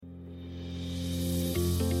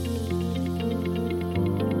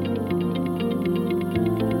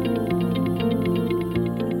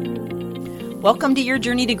Welcome to Your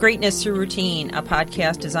Journey to Greatness Through Routine, a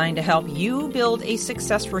podcast designed to help you build a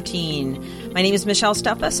success routine. My name is Michelle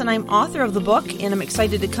Steffes, and I'm author of the book, and I'm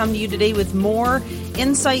excited to come to you today with more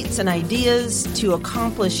insights and ideas to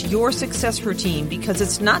accomplish your success routine, because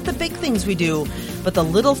it's not the big things we do, but the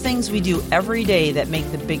little things we do every day that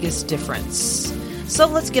make the biggest difference. So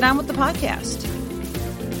let's get on with the podcast.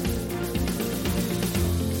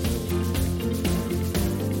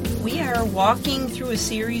 We are walking through a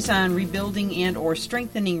series on rebuilding and or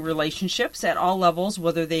strengthening relationships at all levels,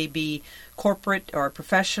 whether they be corporate or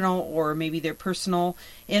professional or maybe they're personal.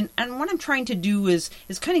 And what I'm trying to do is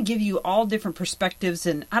kind of give you all different perspectives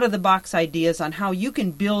and out-of-the-box ideas on how you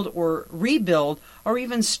can build or rebuild or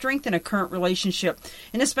even strengthen a current relationship.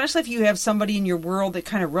 And especially if you have somebody in your world that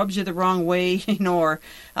kind of rubs you the wrong way, or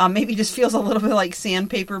maybe just feels a little bit like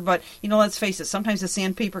sandpaper. But, let's face it, sometimes the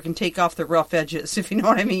sandpaper can take off the rough edges, if you know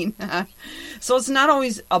what I mean. So it's not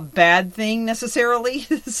always a bad thing necessarily.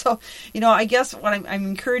 So, I guess what I'm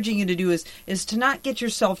encouraging you to do is to not get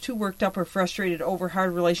yourself too worked up or frustrated over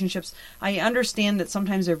hard relationships. I understand that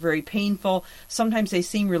sometimes they're very painful. Sometimes they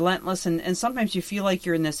seem relentless, and sometimes you feel like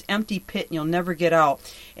you're in this empty pit and you'll never get out.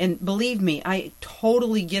 And believe me, I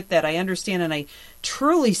totally get that. I understand, and I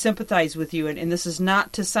truly sympathize with you. And this is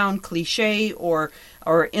not to sound cliche or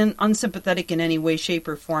unsympathetic in any way, shape,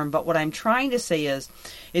 or form. But what I'm trying to say is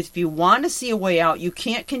if you want to see a way out, you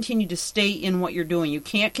can't continue to stay in what you're doing. You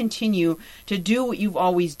can't continue to do what you've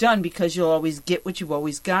always done, because you'll always get what you've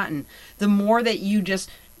always gotten. The more that you just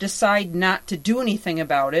decide not to do anything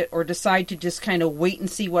about it, or decide to just kind of wait and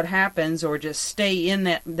see what happens, or just stay in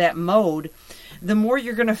that mode, the more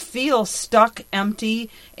you're going to feel stuck, empty,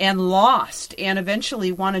 and lost, and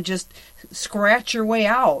eventually want to just scratch your way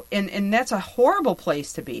out. And that's a horrible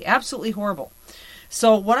place to be, absolutely horrible.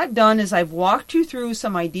 So what I've done is I've walked you through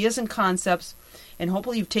some ideas and concepts, and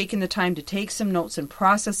hopefully you've taken the time to take some notes and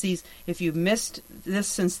process these. If you've missed this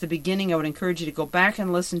since the beginning, I would encourage you to go back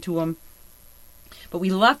and listen to them. But we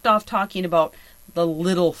left off talking about the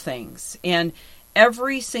little things. And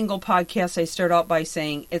every single podcast I start out by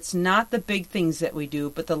saying it's not the big things that we do,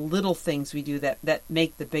 but the little things we do that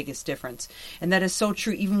make the biggest difference. And that is so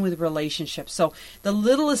true even with relationships. So the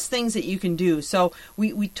littlest things that you can do. So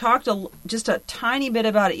we talked just a tiny bit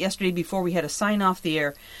about it yesterday before we had to sign off the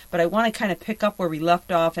air, but I want to kind of pick up where we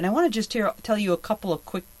left off, and I want to just tell you a couple of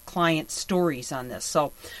quick client stories on this.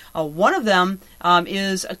 So one of them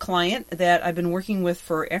is a client that I've been working with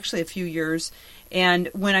for actually a few years. And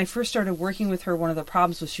when I first started working with her, one of the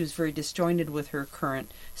problems was she was very disjointed with her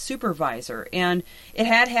current supervisor. And it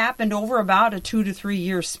had happened over about a 2 to 3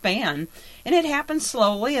 year span. And it happened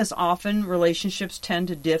slowly, as often relationships tend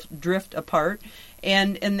to drift apart.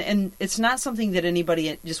 And it's not something that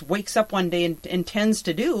anybody just wakes up one day and intends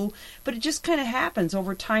to do, but it just kind of happens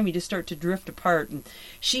over time. You just start to drift apart. And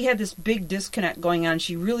she had this big disconnect going on.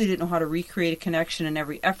 She really didn't know how to recreate a connection, and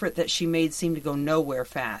every effort that she made seemed to go nowhere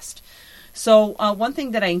fast. So one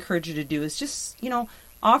thing that I encourage you to do is just,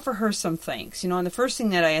 offer her some thanks. And the first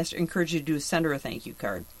thing that I encourage you to do is send her a thank you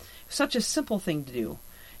card. Such a simple thing to do.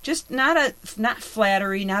 Just not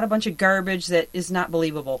flattery, not a bunch of garbage that is not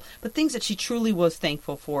believable, but things that she truly was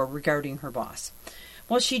thankful for regarding her boss.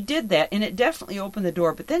 Well, she did that, and it definitely opened the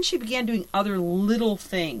door. But then she began doing other little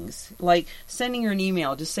things, like sending her an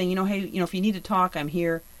email, just saying, hey, if you need to talk, I'm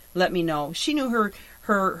here. Let me know. She knew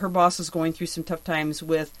her boss was going through some tough times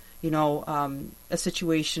with a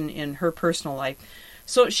situation in her personal life.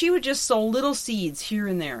 So she would just sow little seeds here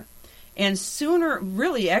and there. And sooner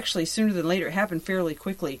than later, it happened fairly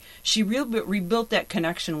quickly, she rebuilt that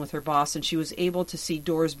connection with her boss, and she was able to see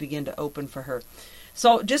doors begin to open for her.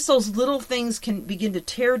 So just those little things can begin to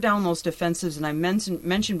tear down those defenses. And I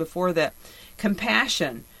mentioned before that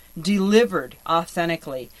compassion delivered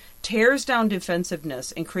authentically tears down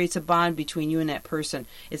defensiveness and creates a bond between you and that person.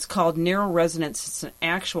 It's called narrow resonance. It's an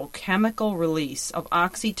actual chemical release of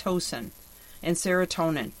oxytocin and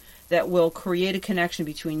serotonin that will create a connection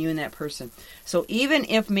between you and that person. So even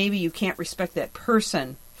if maybe you can't respect that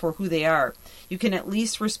person for who they are, you can at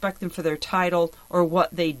least respect them for their title or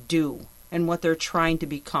what they do and what they're trying to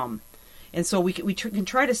become. And so we can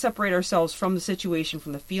try to separate ourselves from the situation,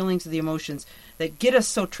 from the feelings of the emotions that get us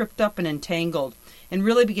so tripped up and entangled, and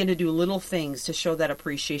really begin to do little things to show that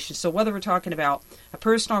appreciation. So whether we're talking about a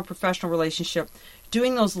personal or professional relationship,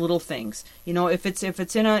 doing those little things, if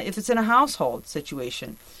it's in a household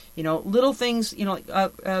situation, little things,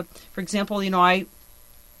 for example,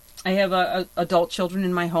 I have adult children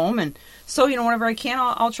in my home, and so, whenever I can,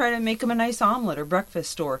 I'll try to make them a nice omelet or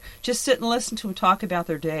breakfast, or just sit and listen to them talk about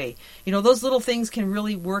their day. Those little things can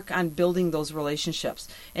really work on building those relationships.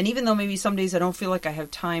 And even though maybe some days I don't feel like I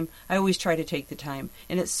have time, I always try to take the time.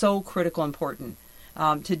 And it's so critical important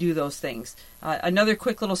to do those things. Another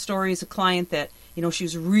quick little story is a client that, she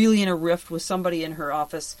was really in a rift with somebody in her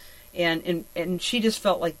office. And she just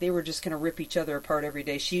felt like they were just going to rip each other apart every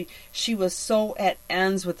day. She was so at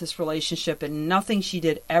ends with this relationship, and nothing she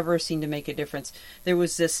did ever seemed to make a difference. There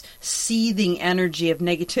was this seething energy of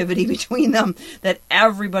negativity between them that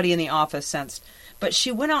everybody in the office sensed. But she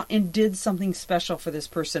went out and did something special for this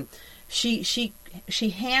person. She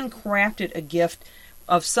handcrafted a gift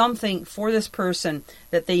of something for this person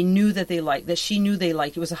that they knew that they liked, that she knew they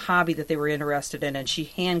liked. It was a hobby that they were interested in, and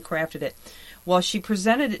she handcrafted it. Well, she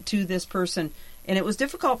presented it to this person, and it was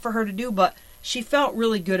difficult for her to do, but she felt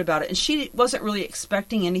really good about it. And she wasn't really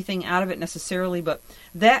expecting anything out of it necessarily, but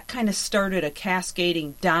that kind of started a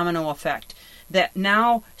cascading domino effect. That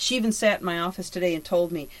now, she even sat in my office today and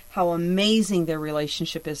told me how amazing their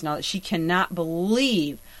relationship is now, that she cannot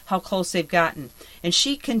believe how close they've gotten. And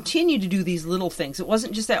she continued to do these little things. It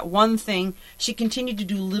wasn't just that one thing. She continued to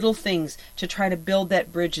do little things to try to build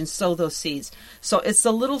that bridge and sow those seeds. So it's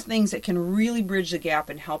the little things that can really bridge the gap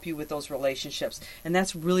and help you with those relationships. And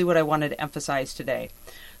that's really what I wanted to emphasize today.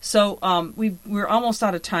 So we're almost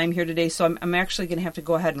out of time here today, so I'm actually going to have to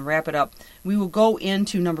go ahead and wrap it up. We will go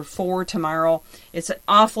into number 4 tomorrow. It's an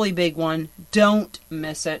awfully big one. Don't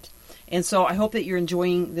miss it. And so I hope that you're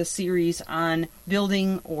enjoying this series on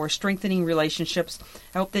building or strengthening relationships.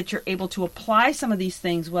 I hope that you're able to apply some of these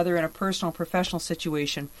things, whether in a personal or professional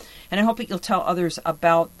situation. And I hope that you'll tell others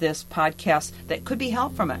about this podcast that could be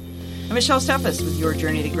help from it. I'm Michelle Steffes with Your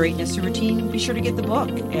Journey to Greatness Through Routine. Be sure to get the book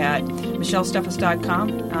at michellesteffes.com.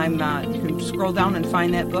 You can scroll down and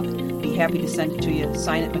find that book. Be happy to send it to you,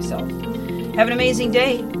 sign it myself. Have an amazing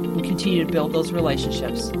day and continue to build those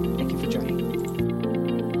relationships. Thank you for joining.